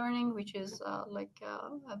contrastive learning, which is a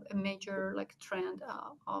major like trend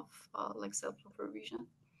of like self-supervision.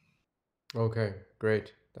 Okay,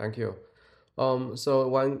 great. Thank you. So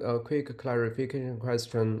one quick clarification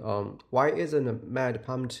question. Why isn't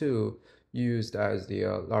MedPalm2 used as the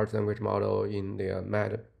large language model in the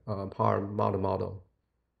MedPalm model?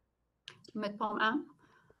 MedPalm.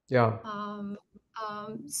 Yeah.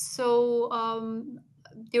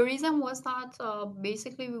 The reason was that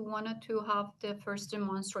basically we wanted to have the first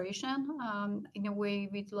demonstration in a way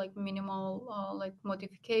with like minimal like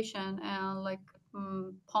modification, and like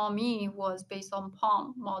Palm-E was based on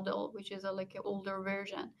Palm model, which is like an older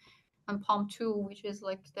version, and Palm-2, which is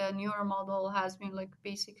like the newer model, has been like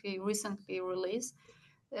basically recently released.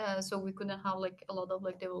 So we couldn't have like a lot of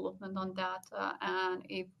like development on that, and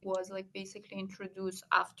it was like basically introduced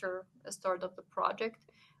after the start of the project.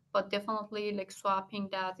 But definitely like swapping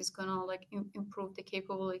that is gonna like improve the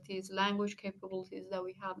capabilities, language capabilities that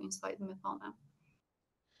we have inside MetaLab.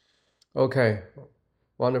 Okay.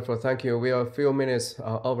 Wonderful, thank you. We are a few minutes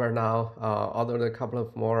over now. Other a couple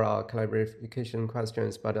of more clarification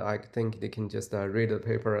questions, but I think they can just read the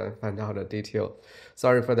paper and find out the detail.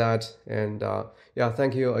 Sorry for that. And yeah,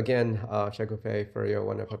 thank you again, Shekoofeh, for your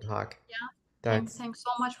wonderful talk. Yeah, thanks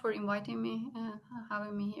so much for inviting me and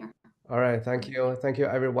having me here. All right, thank you. Thank you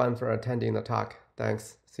everyone for attending the talk.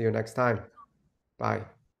 Thanks. See you next time. Bye.